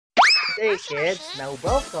Hey kids, now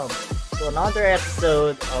welcome to another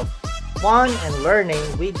episode of Fun and Learning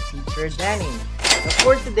with Teacher Danny. Now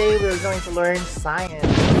for today, we're going to learn science.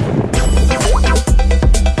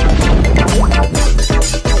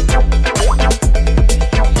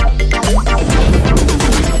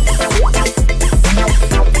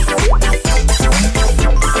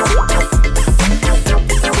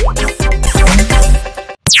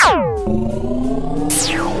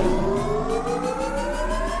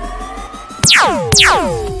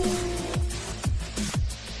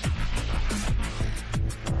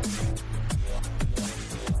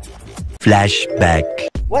 Flashback.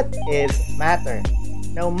 What is matter?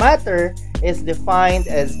 Now matter is defined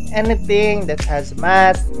as anything that has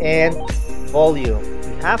mass and volume.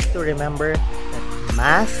 We have to remember that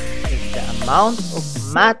mass is the amount of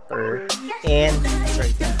matter in a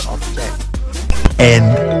certain object.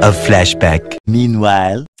 End of flashback.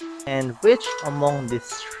 Meanwhile, And which among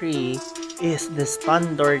these three is the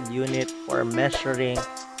standard unit for measuring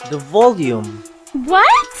the volume?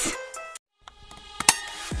 What?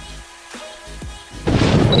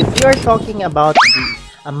 If you are talking about the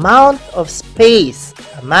amount of space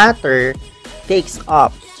a matter takes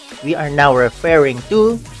up, we are now referring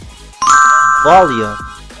to volume.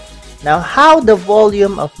 Now, how the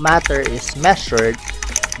volume of matter is measured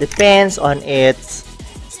depends on its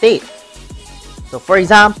state. So, for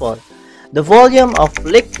example, the volume of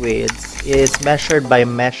liquids is measured by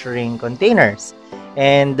measuring containers.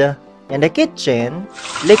 And in the kitchen,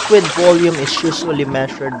 liquid volume is usually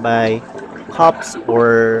measured by cups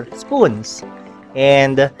or spoons.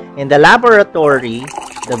 And in the laboratory,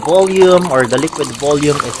 the volume or the liquid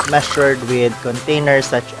volume is measured with containers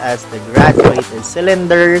such as the graduated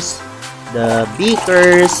cylinders, the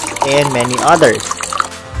beakers, and many others.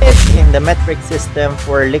 In the metric system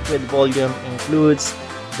for liquid volume includes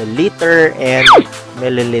the liter and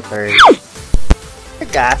milliliter. For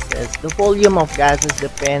gases, the volume of gases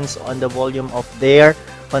depends on the volume of their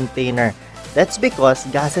container. That's because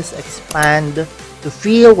gases expand to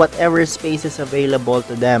fill whatever space is available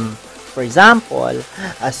to them. For example,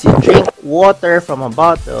 as you drink water from a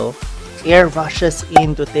bottle, air rushes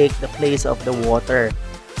in to take the place of the water.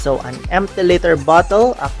 So an empty liter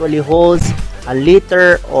bottle actually holds a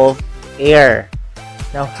liter of air.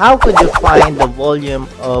 Now, how could you find the volume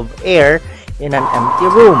of air in an empty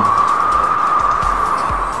room?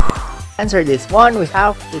 To answer this one, we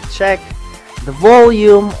have to check the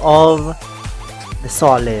volume of the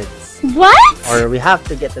solids. What? Or we have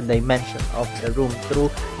to get the dimension of the room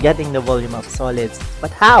through getting the volume of solids.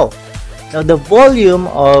 But how? Now, the volume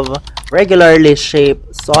of regularly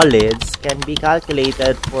shaped solids can be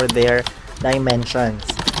calculated for their dimensions.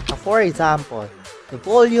 Now, for example, the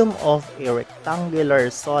volume of a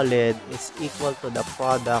rectangular solid is equal to the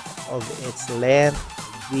product of its length,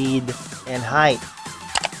 width, and height.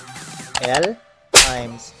 L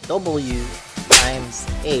times W times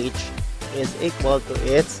H is equal to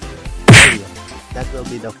its volume. That will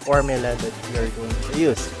be the formula that we are going to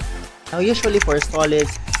use. Now, usually for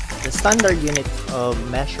solids, the standard units of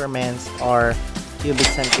measurements are cubic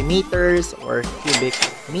centimeters or cubic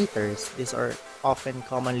meters. These are often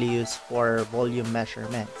commonly used for volume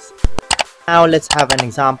measurements. Now, let's have an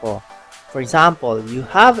example. For example, you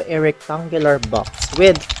have a rectangular box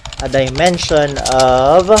with a dimension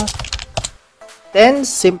of 10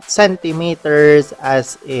 centimeters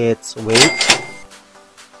as its weight,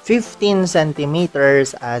 15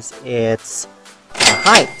 centimeters as its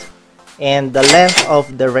height, and the length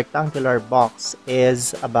of the rectangular box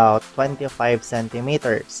is about 25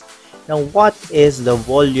 centimeters. Now, what is the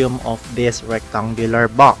volume of this rectangular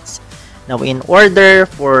box? Now, in order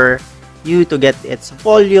for you to get its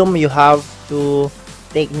volume, you have to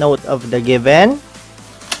take note of the given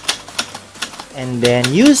and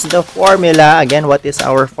then use the formula. Again, what is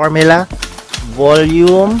our formula?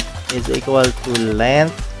 Volume is equal to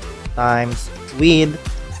length times width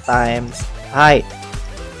times height.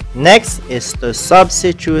 Next is to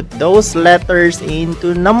substitute those letters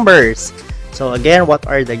into numbers. So again, what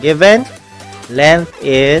are the given? Length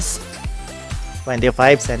is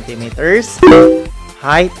 25 centimeters.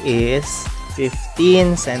 Height is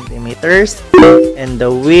 15 centimeters. And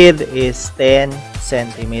the width is 10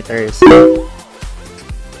 centimeters.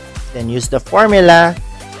 Then use the formula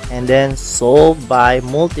and then solve by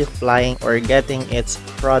multiplying or getting its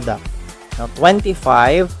product. Now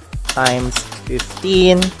 25 times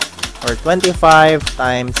 15 or 25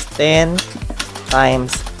 times 10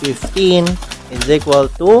 times 15 is equal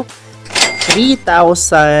to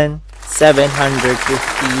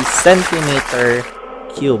 3,750 centimeter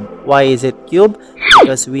cube. Why is it cube?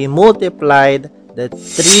 Because we multiplied the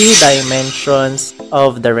three dimensions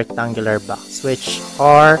of the rectangular box, which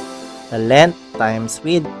are the length times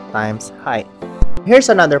width times height. Here's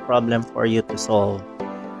another problem for you to solve.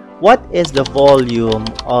 What is the volume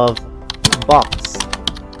of box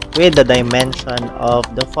with the dimension of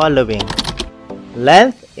the following?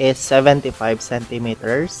 Length is 75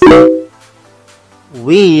 centimeters.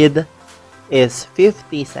 Width is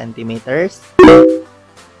 50 centimeters.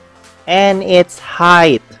 And its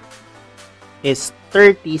height is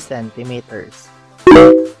 30 centimeters.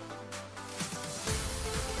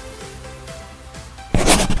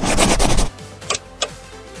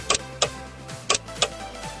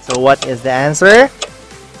 So what is the answer?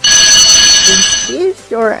 Is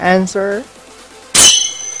this your answer?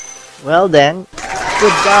 Well then,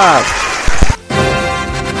 good job!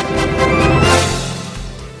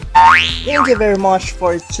 Thank you very much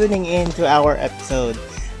for tuning in to our episode.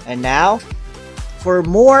 And now, for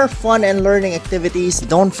more fun and learning activities,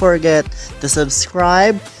 don't forget to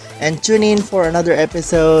subscribe and tune in for another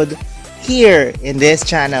episode here in this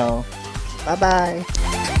channel. Bye-bye!